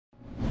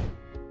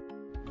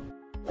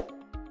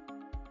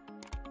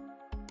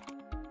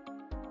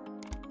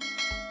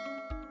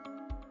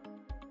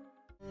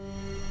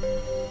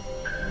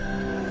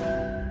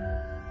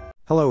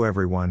Hello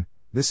everyone,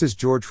 this is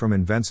George from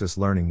Invensis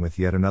Learning with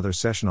yet another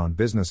session on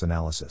business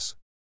analysis.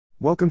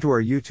 Welcome to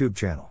our YouTube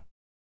channel.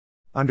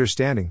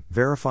 Understanding,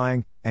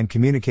 verifying, and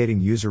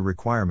communicating user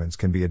requirements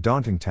can be a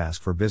daunting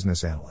task for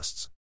business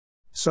analysts.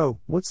 So,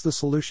 what's the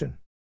solution?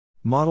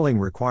 Modeling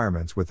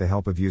requirements with the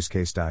help of use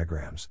case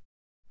diagrams.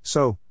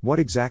 So, what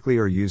exactly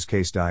are use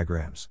case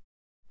diagrams?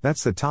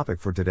 That's the topic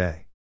for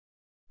today.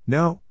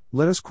 Now,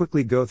 let us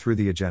quickly go through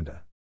the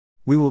agenda.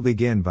 We will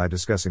begin by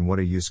discussing what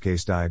a use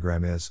case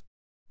diagram is.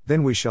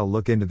 Then we shall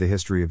look into the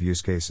history of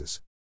use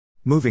cases.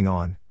 Moving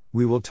on,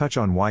 we will touch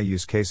on why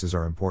use cases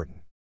are important.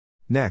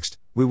 Next,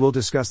 we will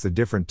discuss the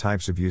different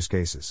types of use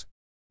cases.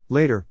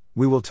 Later,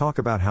 we will talk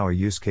about how a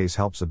use case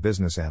helps a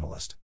business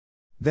analyst.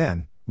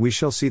 Then, we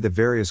shall see the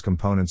various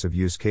components of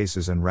use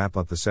cases and wrap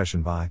up the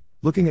session by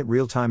looking at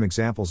real-time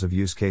examples of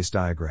use case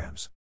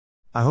diagrams.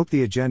 I hope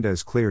the agenda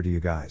is clear to you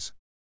guys.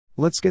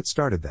 Let's get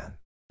started then.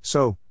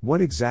 So,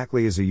 what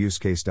exactly is a use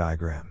case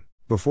diagram?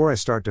 Before I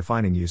start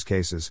defining use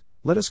cases,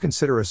 let us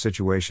consider a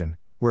situation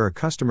where a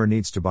customer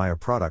needs to buy a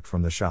product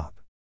from the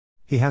shop.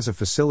 He has a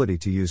facility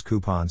to use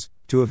coupons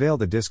to avail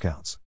the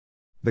discounts.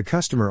 The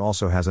customer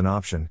also has an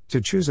option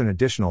to choose an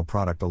additional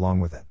product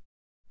along with it.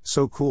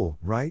 So cool,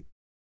 right?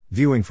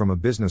 Viewing from a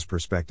business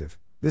perspective,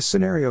 this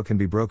scenario can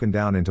be broken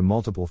down into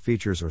multiple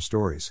features or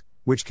stories,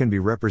 which can be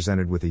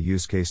represented with a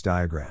use case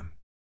diagram.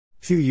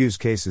 Few use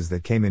cases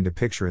that came into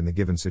picture in the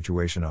given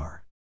situation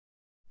are: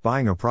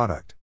 buying a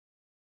product,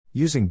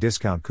 using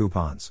discount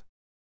coupons,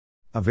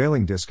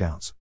 availing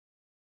discounts,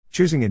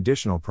 choosing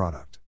additional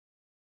product.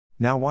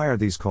 Now, why are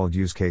these called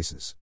use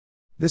cases?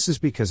 This is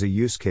because a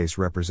use case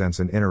represents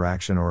an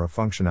interaction or a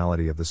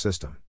functionality of the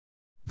system.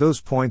 Those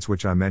points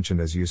which I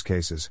mentioned as use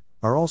cases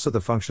are also the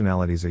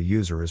functionalities a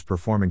user is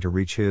performing to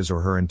reach his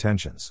or her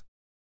intentions.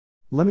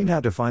 Let me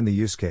now define the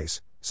use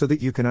case so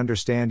that you can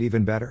understand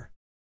even better.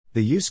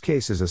 The use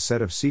case is a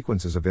set of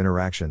sequences of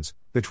interactions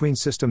between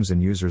systems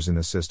and users in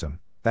a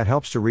system that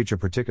helps to reach a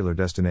particular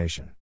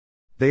destination.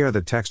 They are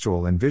the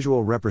textual and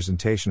visual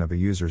representation of a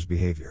user's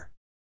behavior.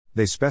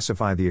 They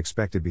specify the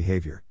expected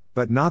behavior,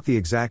 but not the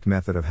exact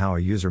method of how a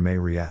user may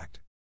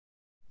react.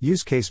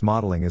 Use case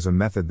modeling is a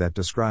method that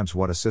describes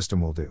what a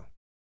system will do.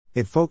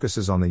 It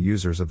focuses on the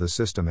users of the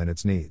system and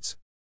its needs.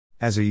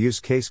 As a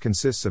use case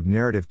consists of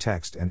narrative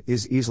text and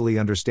is easily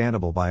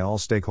understandable by all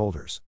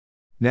stakeholders.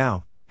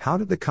 Now, how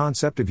did the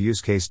concept of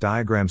use case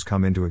diagrams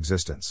come into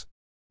existence?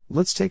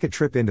 Let's take a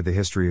trip into the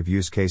history of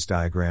use case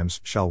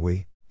diagrams, shall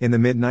we? In the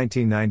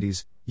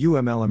mid-1990s,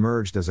 UML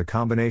emerged as a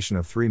combination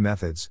of three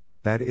methods,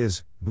 that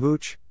is,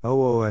 BOOCH,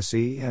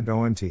 OOSE and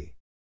OMT.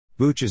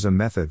 BOOCH is a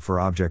method for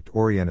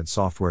object-oriented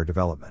software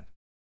development.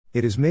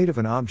 It is made of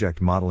an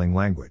object modeling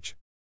language.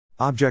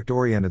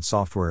 Object-oriented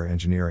software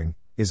engineering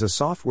is a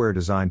software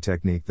design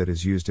technique that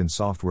is used in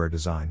software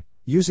design,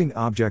 using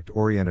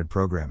object-oriented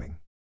programming.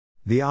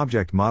 The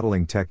object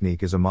modeling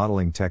technique is a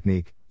modeling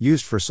technique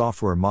used for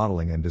software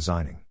modeling and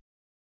designing.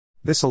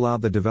 This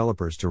allowed the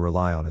developers to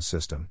rely on a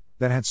system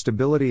that had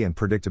stability and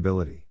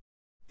predictability.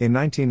 In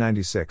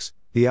 1996,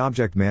 the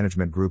Object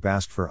Management Group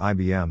asked for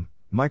IBM,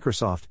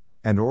 Microsoft,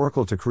 and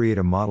Oracle to create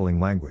a modeling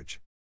language.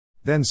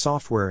 Then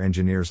software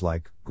engineers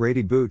like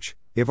Grady Booch,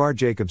 Ivar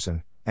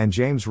Jacobson, and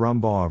James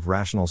Rumbaugh of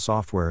Rational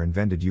Software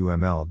invented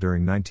UML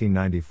during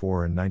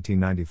 1994 and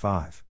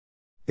 1995.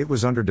 It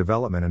was under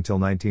development until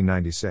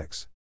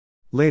 1996.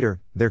 Later,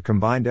 their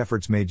combined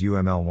efforts made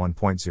UML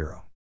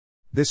 1.0.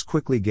 This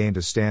quickly gained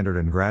a standard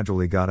and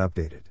gradually got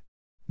updated.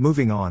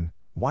 Moving on,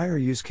 why are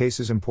use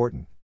cases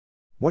important?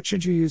 What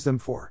should you use them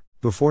for?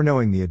 Before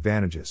knowing the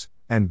advantages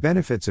and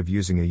benefits of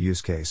using a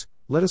use case,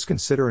 let us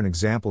consider an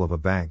example of a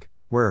bank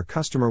where a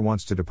customer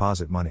wants to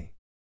deposit money.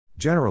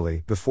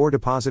 Generally, before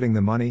depositing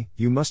the money,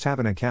 you must have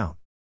an account.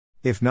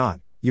 If not,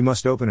 you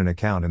must open an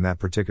account in that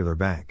particular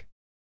bank.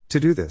 To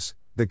do this,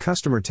 the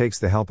customer takes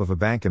the help of a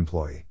bank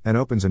employee and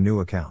opens a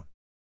new account.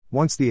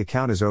 Once the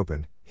account is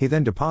opened, he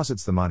then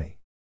deposits the money.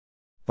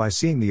 By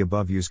seeing the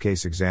above use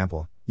case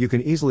example, you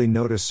can easily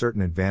notice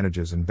certain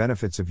advantages and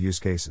benefits of use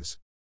cases.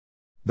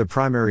 The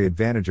primary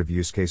advantage of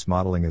use case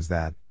modeling is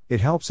that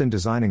it helps in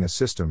designing a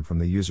system from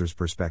the user's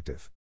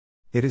perspective.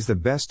 It is the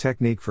best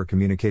technique for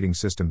communicating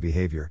system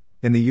behavior,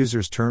 in the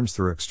user's terms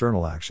through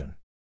external action.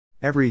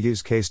 Every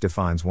use case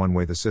defines one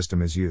way the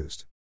system is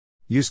used.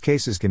 Use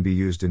cases can be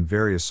used in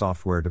various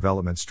software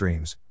development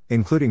streams,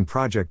 including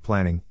project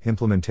planning,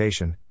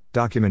 implementation,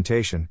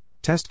 documentation,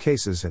 test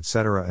cases,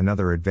 etc.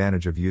 Another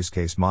advantage of use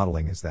case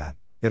modeling is that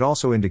it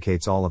also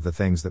indicates all of the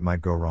things that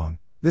might go wrong.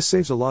 This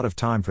saves a lot of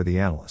time for the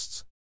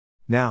analysts.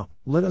 Now,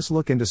 let us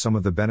look into some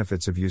of the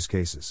benefits of use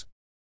cases.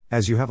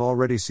 As you have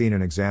already seen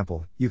an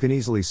example, you can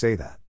easily say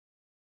that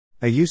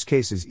a use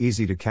case is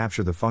easy to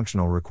capture the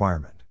functional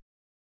requirement.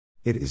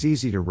 It is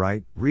easy to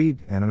write, read,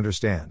 and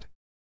understand.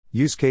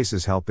 Use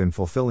cases help in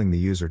fulfilling the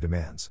user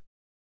demands.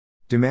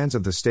 Demands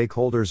of the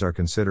stakeholders are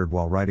considered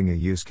while writing a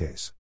use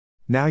case.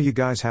 Now you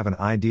guys have an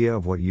idea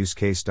of what use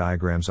case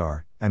diagrams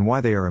are, and why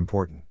they are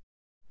important.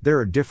 There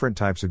are different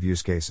types of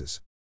use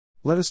cases.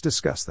 Let us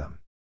discuss them.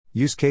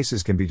 Use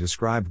cases can be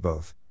described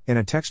both in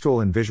a textual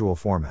and visual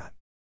format.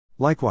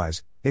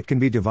 Likewise, it can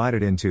be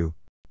divided into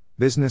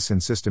business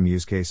and system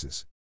use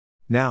cases.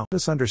 Now,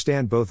 let's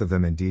understand both of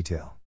them in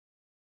detail.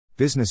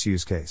 Business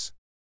use case.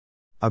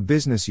 A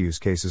business use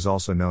case is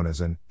also known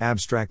as an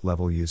abstract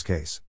level use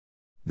case.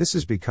 This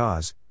is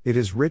because it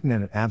is written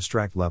at an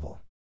abstract level.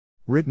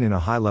 Written in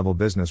a high-level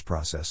business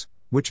process,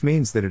 which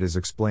means that it is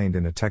explained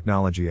in a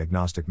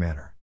technology-agnostic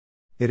manner.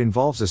 It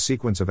involves a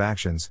sequence of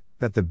actions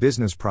that the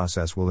business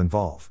process will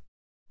involve.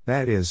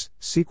 That is,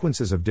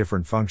 sequences of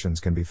different functions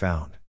can be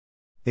found.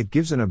 It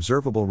gives an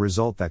observable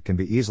result that can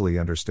be easily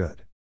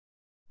understood.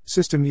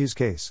 System use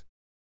case.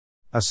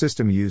 A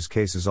system use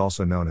case is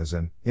also known as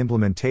an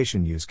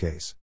implementation use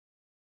case.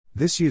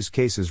 This use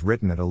case is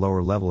written at a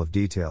lower level of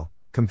detail,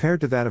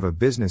 compared to that of a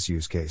business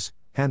use case,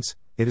 hence,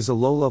 it is a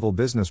low-level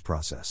business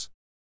process.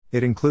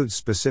 It includes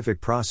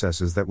specific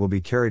processes that will be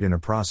carried in a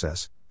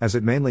process, as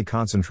it mainly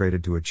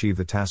concentrated to achieve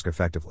the task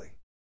effectively.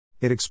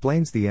 It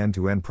explains the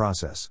end-to-end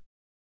process.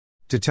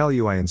 To tell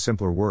you in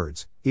simpler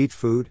words, eat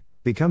food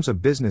becomes a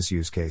business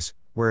use case,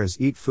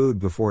 whereas eat food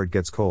before it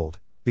gets cold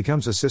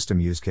becomes a system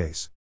use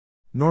case.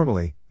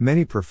 Normally,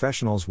 many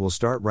professionals will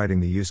start writing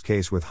the use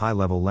case with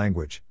high-level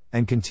language,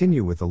 and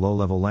continue with the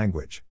low-level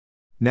language.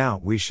 Now,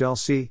 we shall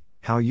see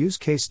how use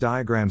case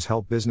diagrams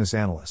help business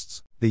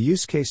analysts. The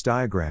use case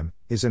diagram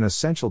is an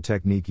essential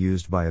technique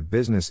used by a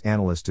business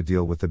analyst to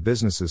deal with the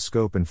business's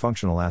scope and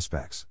functional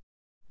aspects.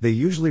 They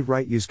usually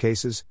write use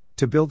cases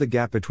to build the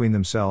gap between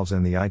themselves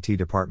and the IT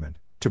department,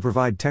 to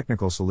provide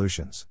technical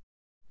solutions.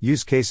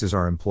 Use cases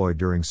are employed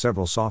during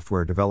several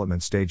software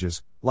development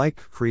stages, like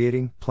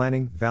creating,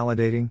 planning,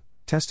 validating,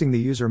 testing the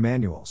user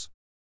manuals.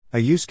 A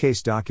use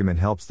case document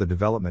helps the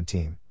development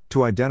team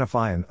to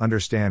identify and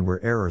understand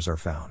where errors are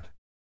found.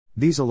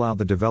 These allow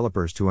the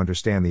developers to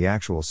understand the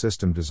actual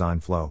system design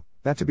flow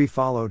that to be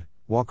followed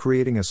while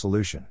creating a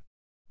solution.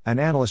 An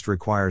analyst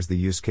requires the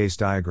use case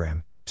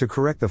diagram to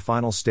correct the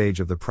final stage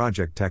of the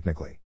project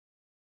technically.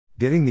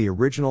 Getting the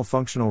original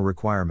functional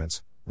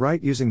requirements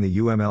right using the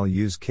UML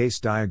use case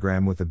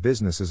diagram with the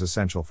business is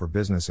essential for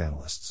business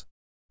analysts.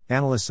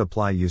 Analysts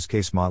apply use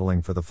case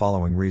modeling for the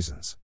following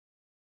reasons.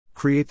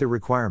 Create the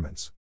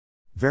requirements.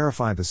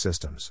 Verify the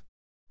systems.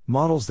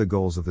 Models the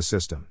goals of the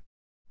system.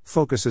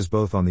 Focuses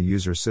both on the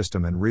user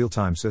system and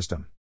real-time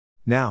system.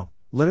 Now,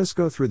 let us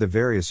go through the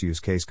various use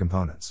case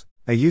components.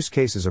 A use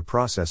case is a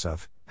process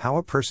of how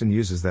a person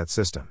uses that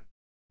system.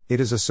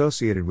 It is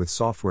associated with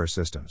software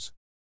systems.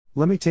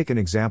 Let me take an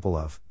example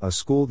of a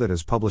school that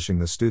is publishing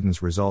the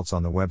students' results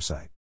on the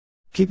website.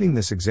 Keeping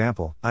this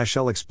example, I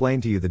shall explain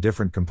to you the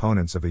different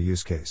components of a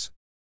use case.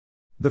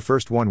 The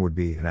first one would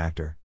be an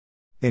actor.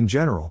 In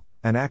general,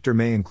 an actor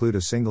may include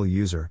a single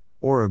user,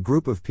 or a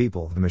group of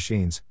people, the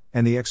machines,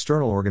 and the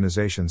external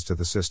organizations to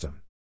the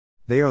system.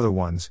 They are the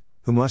ones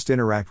who must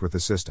interact with the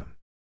system.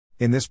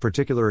 In this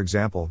particular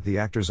example, the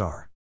actors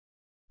are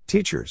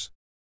teachers,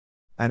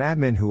 an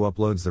admin who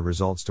uploads the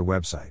results to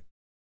website,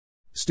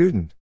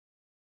 student.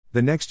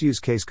 The next use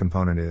case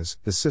component is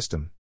the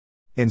system.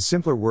 In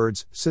simpler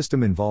words,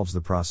 system involves the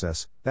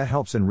process that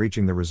helps in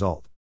reaching the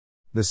result.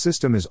 The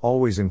system is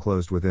always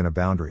enclosed within a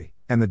boundary,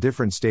 and the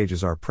different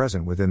stages are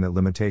present within the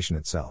limitation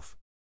itself.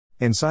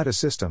 Inside a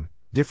system,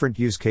 different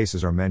use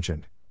cases are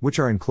mentioned, which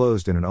are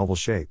enclosed in an oval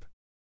shape.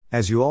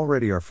 As you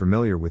already are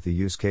familiar with the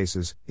use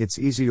cases, it's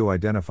easy to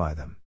identify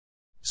them.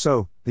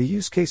 So, the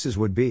use cases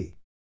would be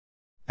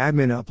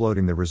admin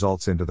uploading the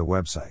results into the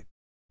website,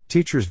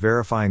 teachers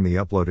verifying the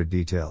uploaded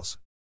details,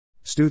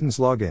 students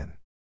login,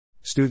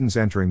 students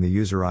entering the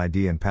user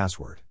ID and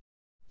password,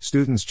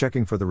 students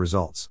checking for the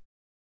results.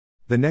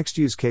 The next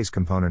use case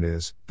component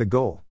is the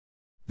goal.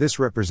 This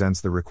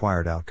represents the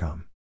required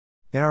outcome.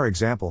 In our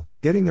example,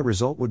 getting the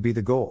result would be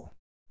the goal.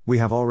 We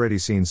have already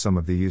seen some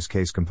of the use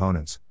case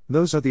components,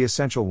 those are the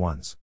essential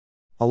ones.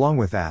 Along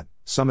with that,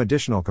 some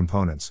additional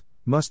components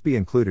must be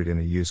included in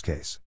a use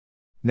case.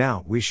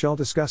 Now, we shall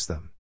discuss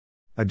them.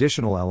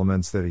 Additional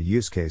elements that a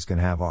use case can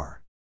have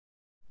are: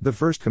 the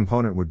first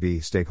component would be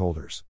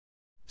stakeholders.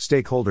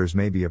 Stakeholders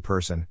may be a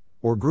person,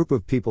 or group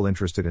of people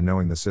interested in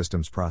knowing the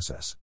system's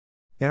process.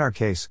 In our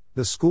case,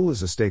 the school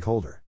is a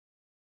stakeholder.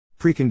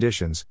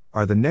 Preconditions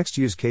are the next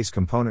use case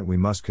component we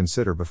must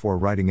consider before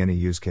writing any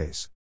use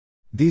case.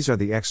 These are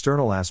the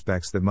external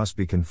aspects that must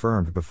be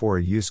confirmed before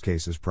a use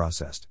case is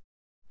processed.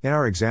 In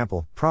our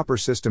example, proper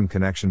system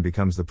connection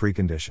becomes the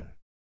precondition.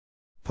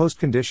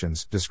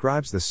 Postconditions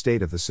describes the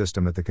state of the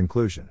system at the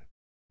conclusion.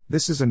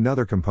 This is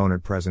another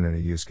component present in a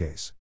use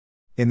case.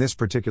 In this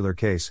particular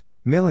case,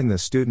 mailing the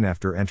student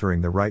after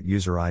entering the right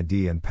user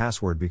ID and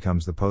password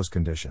becomes the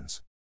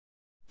postconditions.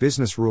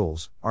 Business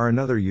rules are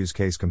another use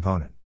case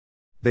component.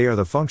 They are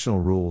the functional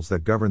rules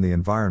that govern the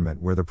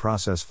environment where the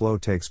process flow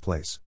takes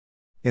place.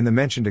 In the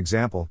mentioned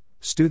example,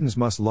 students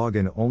must log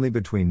in only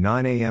between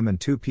 9 a.m. and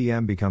 2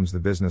 p.m. becomes the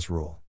business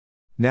rule.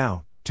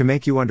 Now, to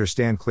make you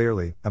understand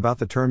clearly about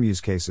the term use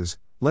cases,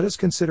 let us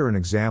consider an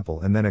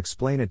example and then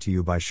explain it to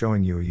you by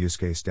showing you a use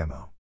case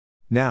demo.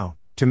 Now,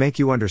 to make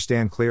you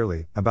understand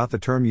clearly about the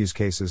term use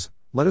cases,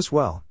 let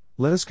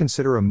us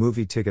consider a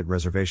movie ticket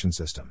reservation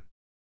system.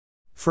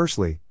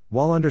 Firstly,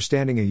 While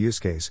understanding a use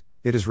case,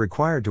 it is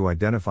required to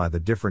identify the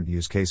different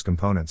use case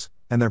components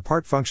and their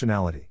part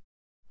functionality.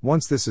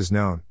 Once this is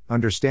known,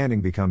 understanding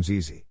becomes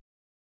easy.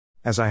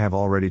 As I have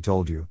already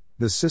told you,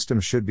 the system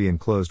should be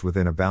enclosed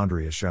within a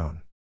boundary as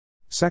shown.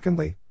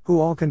 Secondly,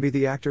 who all can be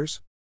the actors?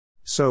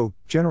 So,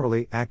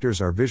 generally, actors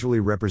are visually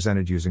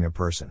represented using a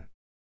person.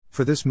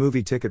 For this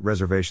movie ticket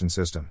reservation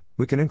system,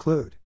 we can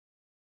include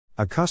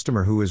a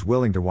customer who is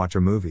willing to watch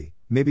a movie,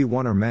 maybe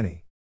one or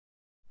many.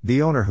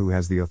 The owner who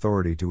has the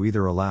authority to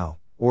either allow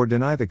or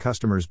deny the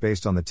customers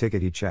based on the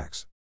ticket he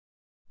checks.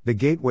 The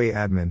gateway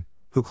admin,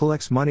 who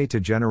collects money to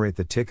generate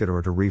the ticket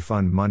or to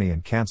refund money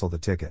and cancel the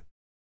ticket.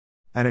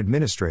 An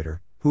administrator,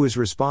 who is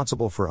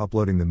responsible for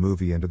uploading the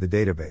movie into the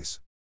database.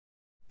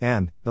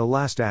 And, the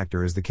last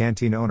actor is the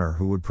canteen owner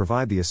who would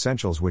provide the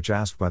essentials which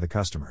asked by the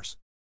customers.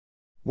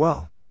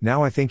 Well,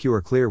 now I think you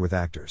are clear with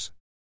actors.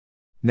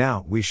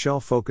 Now, we shall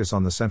focus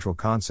on the central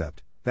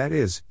concept, that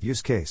is,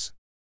 use case.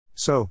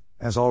 So,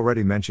 as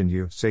already mentioned,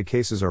 use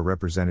cases are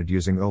represented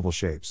using oval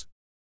shapes.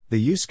 The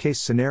use case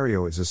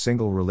scenario is a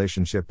single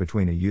relationship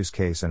between a use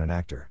case and an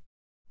actor.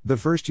 The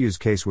first use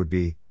case would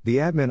be the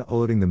admin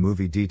uploading the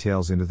movie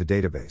details into the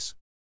database.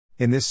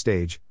 In this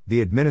stage,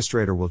 the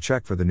administrator will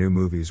check for the new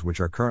movies which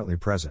are currently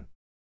present.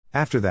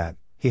 After that,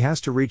 he has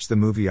to reach the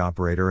movie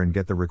operator and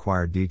get the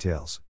required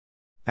details.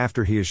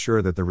 After he is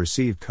sure that the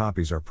received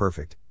copies are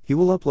perfect, he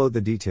will upload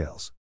the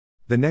details.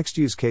 The next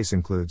use case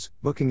includes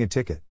booking a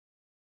ticket.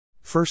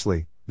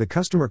 Firstly, the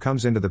customer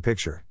comes into the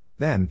picture,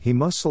 then he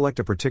must select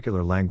a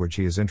particular language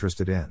he is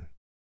interested in.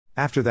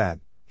 After that,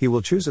 he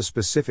will choose a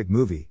specific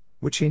movie,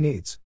 which he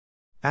needs.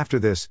 After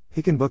this,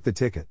 he can book the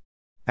ticket.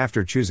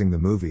 After choosing the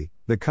movie,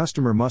 the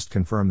customer must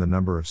confirm the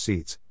number of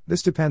seats.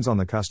 This depends on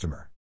the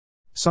customer.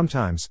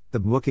 Sometimes, the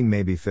booking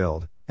may be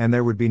filled, and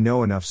there would be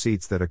no enough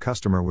seats that a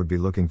customer would be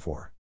looking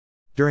for.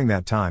 During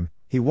that time,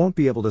 he won't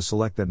be able to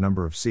select that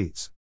number of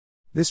seats.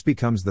 This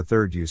becomes the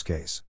third use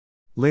case.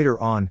 Later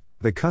on,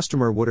 the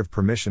customer would have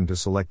permission to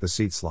select the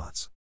seat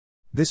slots.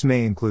 This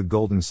may include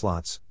golden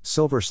slots,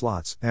 silver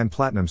slots, and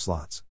platinum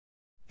slots.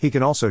 He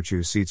can also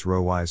choose seats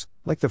row-wise,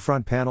 like the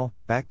front panel,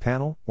 back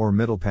panel, or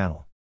middle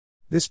panel.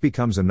 This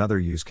becomes another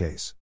use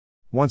case.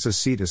 Once a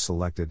seat is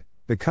selected,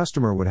 the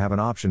customer would have an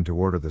option to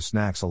order the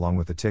snacks along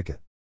with the ticket.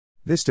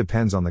 This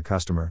depends on the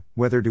customer,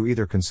 whether to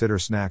either consider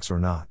snacks or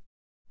not.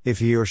 If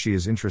he or she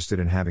is interested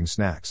in having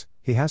snacks,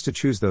 he has to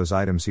choose those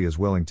items he is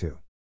willing to.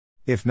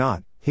 If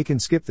not, he can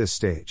skip this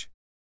stage.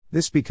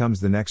 This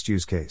becomes the next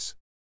use case.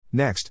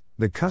 Next,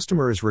 the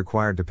customer is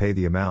required to pay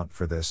the amount.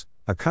 For this,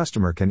 a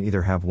customer can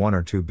either have one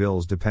or two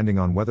bills depending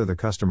on whether the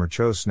customer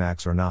chose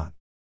snacks or not.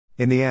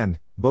 In the end,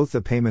 both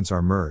the payments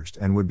are merged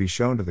and would be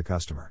shown to the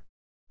customer.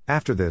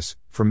 After this,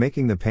 for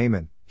making the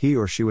payment, he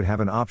or she would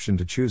have an option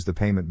to choose the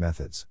payment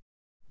methods.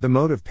 The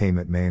mode of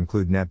payment may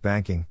include net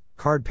banking,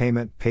 card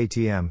payment,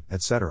 Ppts,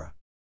 etc.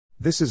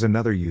 This is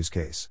another use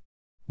case.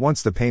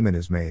 Once the payment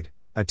is made,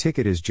 a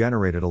ticket is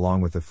generated along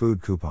with the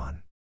food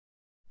coupon.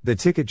 The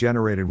ticket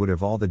generated would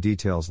have all the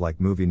details like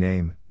movie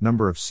name,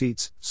 number of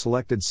seats,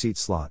 selected seat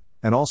slot,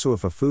 and also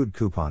if a food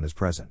coupon is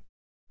present.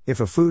 If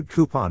a food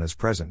coupon is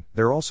present,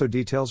 there also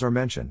details are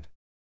mentioned.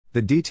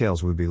 The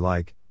details would be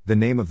like, the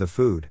name of the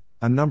food,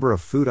 a number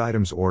of food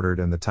items ordered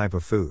and the type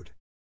of food.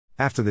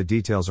 After the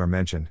details are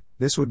mentioned,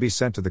 this would be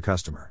sent to the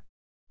customer.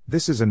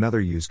 This is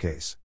another use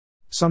case.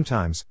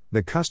 Sometimes,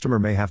 the customer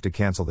may have to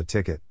cancel the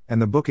ticket,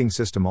 and the booking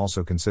system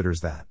also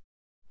considers that.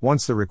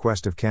 Once the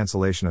request of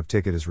cancellation of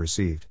ticket is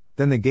received,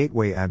 then the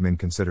gateway admin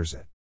considers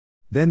it.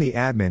 Then the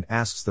admin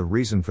asks the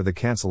reason for the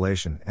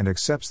cancellation and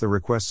accepts the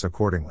requests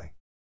accordingly.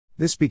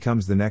 This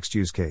becomes the next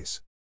use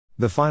case.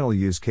 The final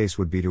use case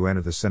would be to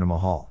enter the cinema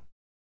hall.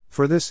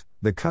 For this,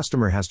 the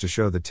customer has to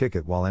show the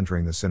ticket while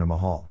entering the cinema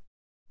hall.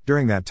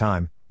 During that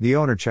time, the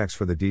owner checks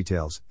for the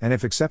details, and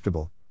if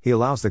acceptable, he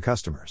allows the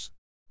customers.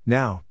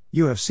 Now,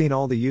 you have seen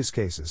all the use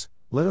cases.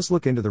 Let us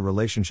look into the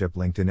relationship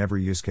linked in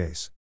every use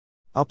case.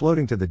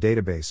 Uploading to the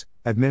database,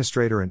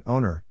 administrator and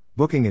owner,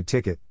 booking a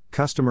ticket,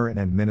 customer and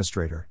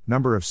administrator,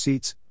 number of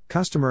seats,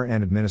 customer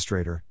and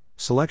administrator,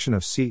 selection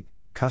of seat,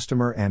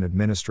 customer and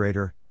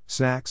administrator,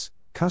 snacks,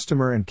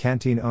 customer and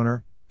canteen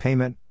owner,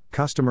 payment,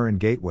 customer and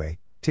gateway,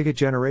 ticket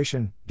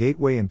generation,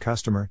 gateway and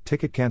customer,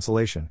 ticket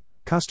cancellation,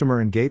 customer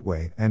and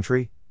gateway,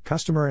 entry,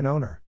 customer and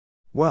owner.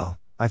 Well,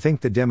 I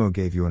think the demo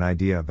gave you an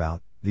idea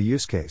about the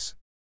use case.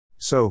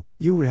 So,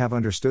 you would have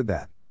understood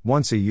that,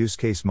 once a use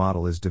case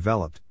model is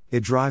developed,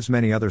 it drives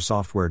many other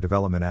software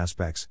development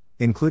aspects,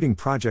 including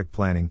project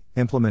planning,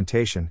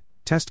 implementation,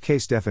 test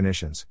case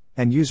definitions,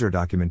 and user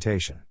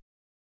documentation.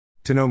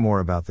 To know more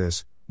about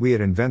this, we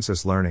at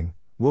Invensis Learning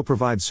will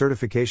provide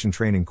certification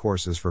training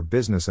courses for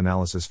business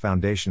analysis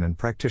foundation and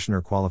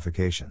practitioner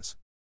qualifications.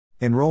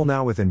 Enroll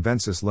now with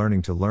Invensis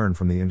Learning to learn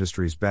from the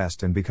industry's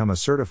best and become a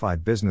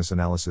certified business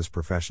analysis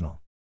professional.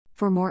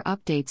 For more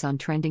updates on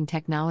trending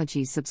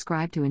technologies,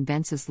 subscribe to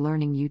Invensis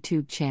Learning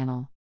YouTube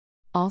channel.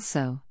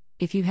 Also,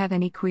 if you have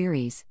any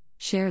queries,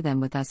 share them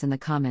with us in the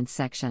comments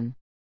section.